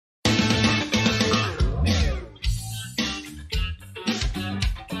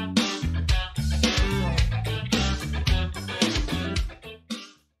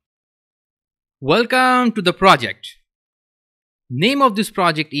Welcome to the project. Name of this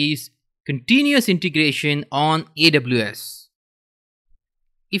project is Continuous Integration on AWS.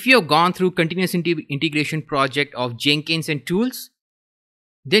 If you have gone through continuous integration project of Jenkins and tools,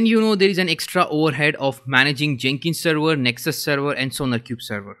 then you know there is an extra overhead of managing Jenkins server, Nexus server and SonarQube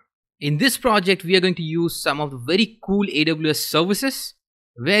server. In this project, we are going to use some of the very cool AWS services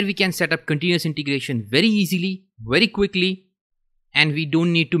where we can set up continuous integration very easily, very quickly, and we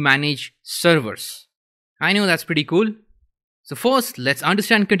don't need to manage servers. I know that's pretty cool. So first, let's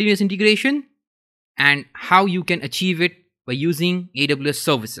understand continuous integration and how you can achieve it by using AWS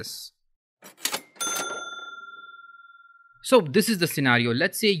services. So this is the scenario.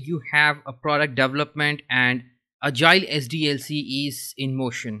 Let's say you have a product development and Agile SDLC is in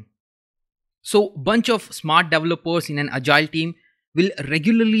motion. So bunch of smart developers in an Agile team will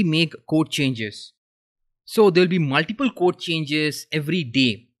regularly make code changes. So there will be multiple code changes every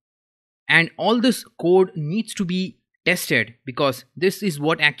day, and all this code needs to be tested because this is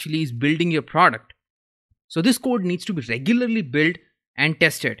what actually is building your product. So this code needs to be regularly built and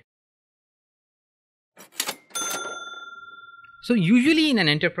tested. So usually in an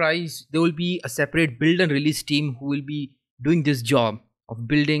enterprise, there will be a separate build and release team who will be doing this job of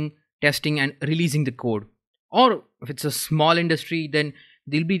building, testing and releasing the code. Or if it's a small industry, then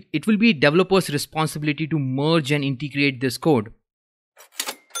it will be developers' responsibility to merge and integrate this code.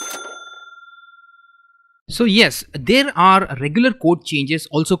 So yes, there are regular code changes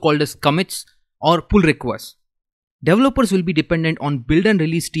also called as commits or pull requests. Developers will be dependent on build and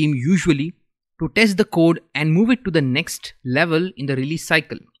release team usually to test the code and move it to the next level in the release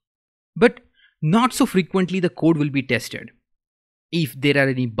cycle. But not so frequently the code will be tested. If there are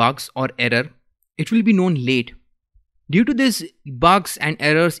any bugs or error, it will be known late. Due to this, bugs and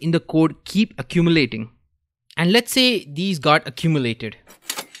errors in the code keep accumulating. And let's say these got accumulated.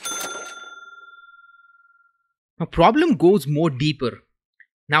 Now problem goes more deeper.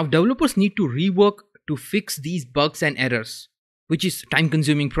 Now developers need to rework to fix these bugs and errors, which is time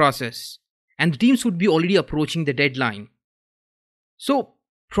consuming process. And the teams would be already approaching the deadline. So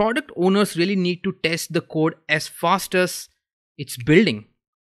product owners really need to test the code as fast as it's building.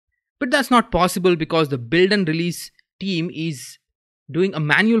 But that's not possible because the build and release team is doing a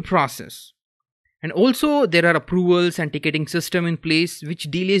manual process. And also there are approvals and ticketing system in place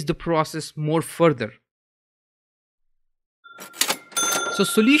which delays the process more further. So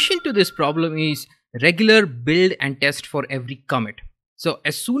solution to this problem is regular build and test for every commit. So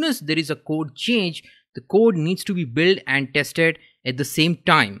as soon as there is a code change, the code needs to be built and tested at the same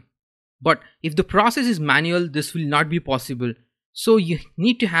time. But if the process is manual, this will not be possible. So you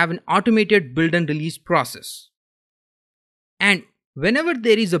need to have an automated build and release process. And whenever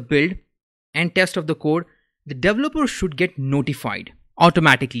there is a build and test of the code, the developer should get notified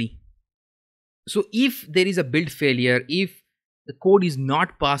automatically. So if there is a build failure, if the code is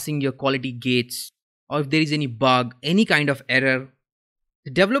not passing your quality gates, or if there is any bug, any kind of error, the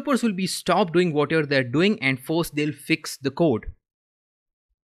developers will be stopped doing whatever they're doing and first they'll fix the code.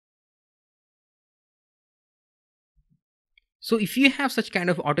 So if you have such kind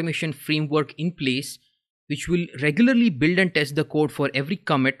of automation framework in place, which will regularly build and test the code for every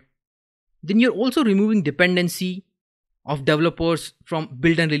commit, then you're also removing dependency of developers from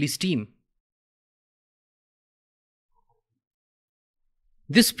build and release team.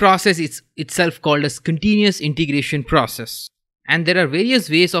 This process is itself called as continuous integration process. And there are various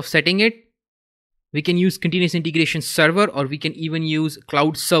ways of setting it. We can use continuous integration server or we can even use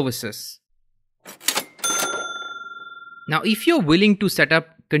cloud services. Now, if you're willing to set up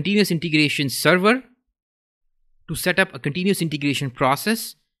continuous integration server, to set up a continuous integration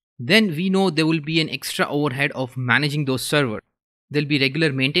process, then we know there will be an extra overhead of managing those servers. There'll be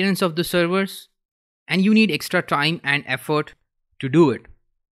regular maintenance of the servers and you need extra time and effort to do it.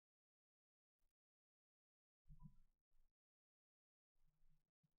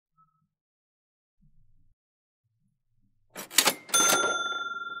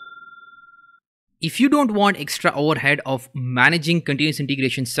 If you don't want extra overhead of managing continuous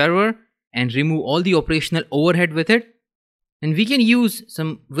integration server and remove all the operational overhead with it, then we can use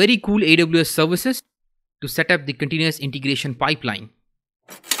some very cool AWS services to set up the continuous integration pipeline.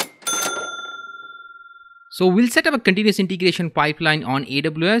 So we'll set up a continuous integration pipeline on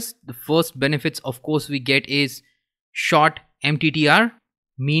AWS. The first benefits, of course, we get is short MTTR,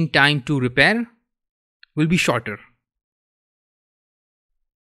 mean time to repair, will be shorter.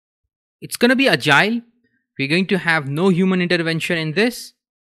 It's going to be agile. We're going to have no human intervention in this.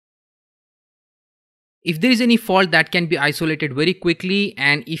 If there is any fault, that can be isolated very quickly,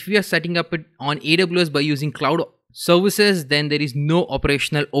 and if we are setting up it on AWS by using cloud services, then there is no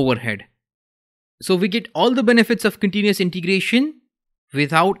operational overhead. So we get all the benefits of continuous integration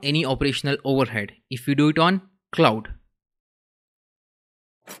without any operational overhead if we do it on cloud.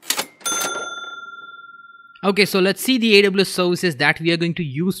 Okay, so let's see the AWS services that we are going to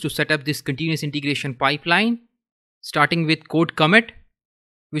use to set up this continuous integration pipeline, starting with code commit,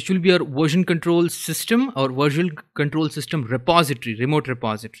 which will be our version control system or version control system repository, remote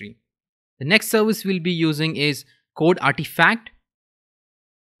repository. The next service we'll be using is code artifact.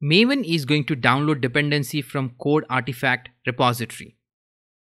 Maven is going to download dependency from code artifact repository.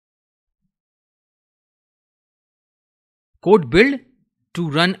 Code build to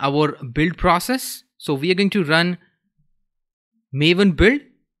run our build process. So we are going to run Maven build.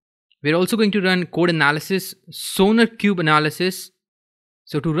 We're also going to run code analysis, SonarQube analysis.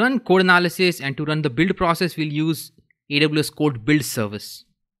 So to run code analysis and to run the build process, we'll use AWS Code Build service.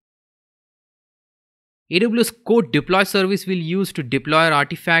 AWS Code Deploy service we'll use to deploy our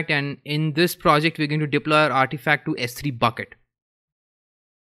artifact, and in this project, we're going to deploy our artifact to S3 bucket.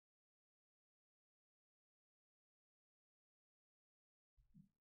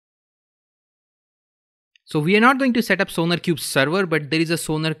 So we are not going to set up SonarQube server, but there is a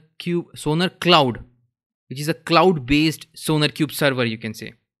Sonar Cloud, which is a cloud-based SonarQube server, you can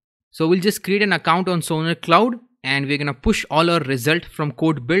say. So we'll just create an account on Sonar Cloud, and we're going to push all our result from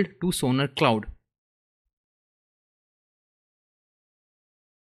code build to Sonar Cloud.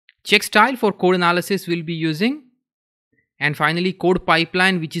 Check style for code analysis we'll be using. And finally, code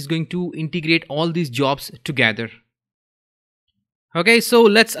pipeline, which is going to integrate all these jobs together. Okay, so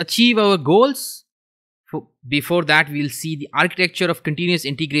let's achieve our goals. Before that, we'll see the architecture of continuous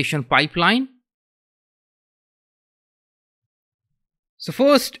integration pipeline. So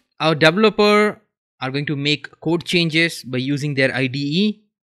first, our developer are going to make code changes by using their IDE,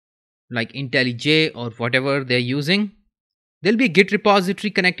 like IntelliJ or whatever they're using. There'll be a Git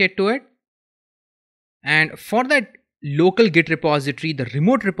repository connected to it. And for that local Git repository, the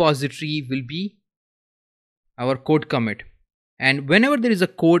remote repository will be our code commit. And whenever there is a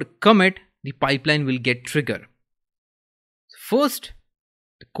code commit, the pipeline will get triggered. First,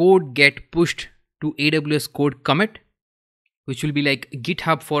 the code get pushed to AWS code commit, which will be like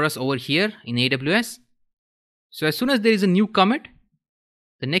GitHub for us over here in AWS. So as soon as there is a new commit,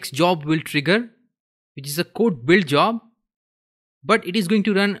 the next job will trigger, which is a code build job, but it is going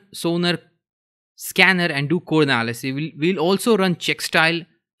to run Sonar scanner and do code analysis. We'll also run check style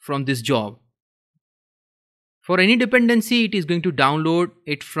from this job. For any dependency, it is going to download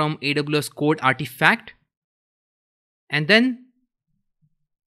it from AWS Code Artifact. And then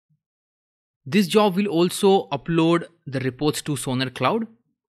this job will also upload the reports to Sonar Cloud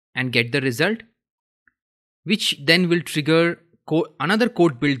and get the result, which then will trigger another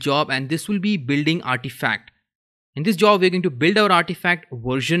code build job, and this will be building artifact. In this job, we're going to build our artifact,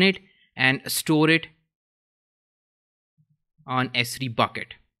 version it, and store it on S3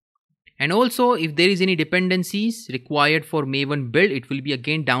 bucket. And also, if there is any dependencies required for Maven build, it will be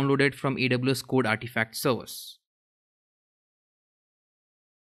again downloaded from AWS Code Artifact service.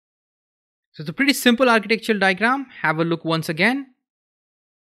 So it's a pretty simple architectural diagram. Have a look once again.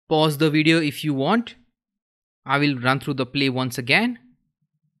 Pause the video if you want. I will run through the play once again.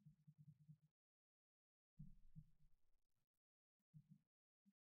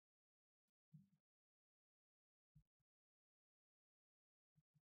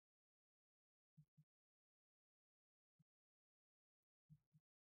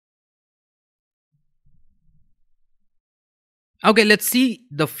 Okay, let's see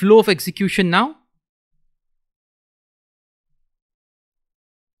the flow of execution now.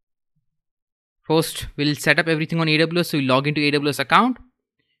 First, we'll set up everything on AWS. So we log into AWS account.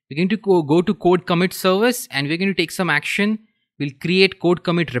 We're going to go to code commit service, and we're going to take some action. We'll create code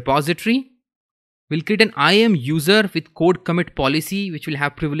commit repository. We'll create an IAM user with code commit policy, which will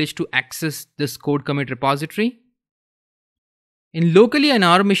have privilege to access this code commit repository. In locally on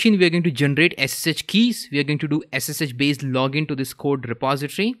our machine, we are going to generate SSH keys. We are going to do SSH based login to this code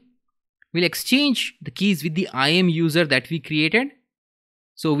repository. We'll exchange the keys with the IAM user that we created.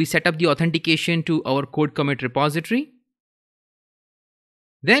 So we set up the authentication to our code commit repository.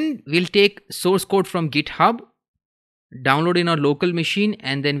 Then we'll take source code from GitHub, download in our local machine,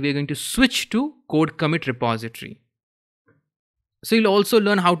 and then we're going to switch to code commit repository. So you'll also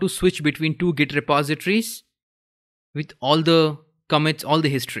learn how to switch between two Git repositories with all the commits, all the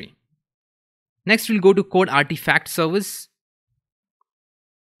history. Next, we'll go to code artifact service.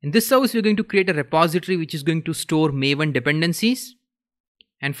 In this service, we're going to create a repository which is going to store Maven dependencies.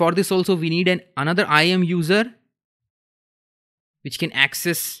 And for this also, we need another IAM user which can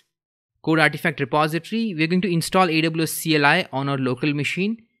access code artifact repository. We're going to install AWS CLI on our local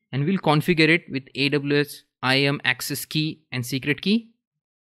machine, and we'll configure it with AWS IAM access key and secret key.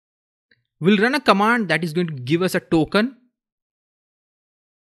 We'll run a command that is going to give us a token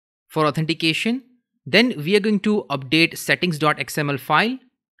for authentication. Then we are going to update settings.xml file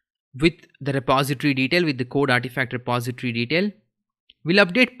with the repository detail, with the code artifact repository detail. We'll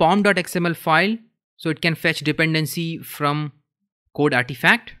update pom.xml file so it can fetch dependency from code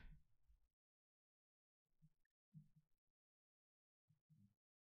artifact.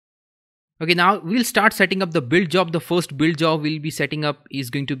 Okay, now we'll start setting up the build job. The first build job we'll be setting up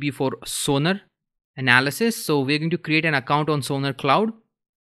is going to be for Sonar analysis. So we're going to create an account on Sonar Cloud.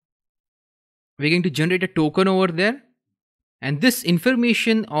 We're going to generate a token over there. And this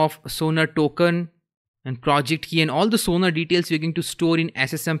information of Sonar token and project key and all the Sonar details we're going to store in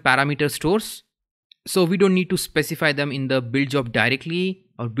SSM parameter stores. So we don't need to specify them in the build job directly.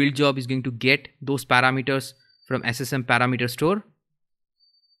 Our build job is going to get those parameters from SSM parameter store.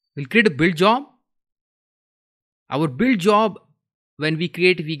 We'll create a build job. Our build job, when we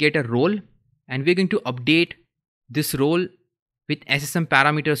create, we get a role, and we're going to update this role with SSM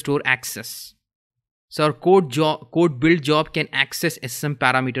parameter store access. So our code build job can access SSM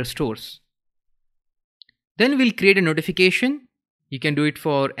parameter stores. Then we'll create a notification. You can do it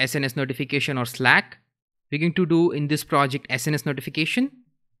for SNS notification or Slack. We're going to do in this project SNS notification.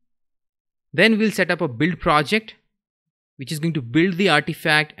 Then we'll set up a build project, which is going to build the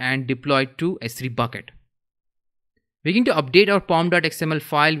artifact and deploy it to S3 bucket. We're going to update our pom.xml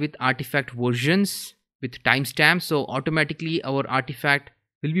file with artifact versions with timestamp. So automatically our artifact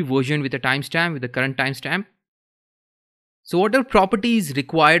will be versioned with a timestamp, with the current timestamp. So what are properties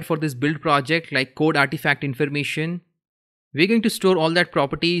required for this build project, like code artifact information? We're going to store all that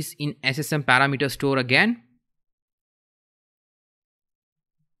properties in SSM parameter store again.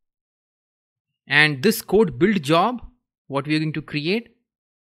 And this code build job, what we're going to create,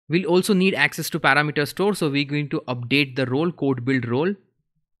 we'll also need access to parameter store. So we're going to update the role, code build role.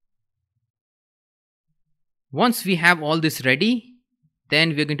 Once we have all this ready,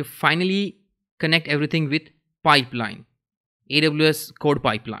 then we're going to finally connect everything with pipeline, AWS code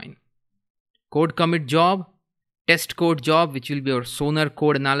pipeline, code commit job, test code job, which will be our Sonar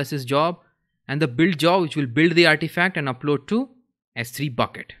code analysis job, and the build job, which will build the artifact and upload to S3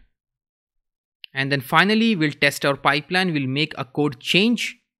 bucket. And then finally, we'll test our pipeline. We'll make a code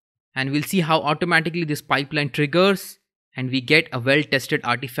change and we'll see how automatically this pipeline triggers and we get a well-tested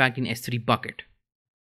artifact in S3 bucket.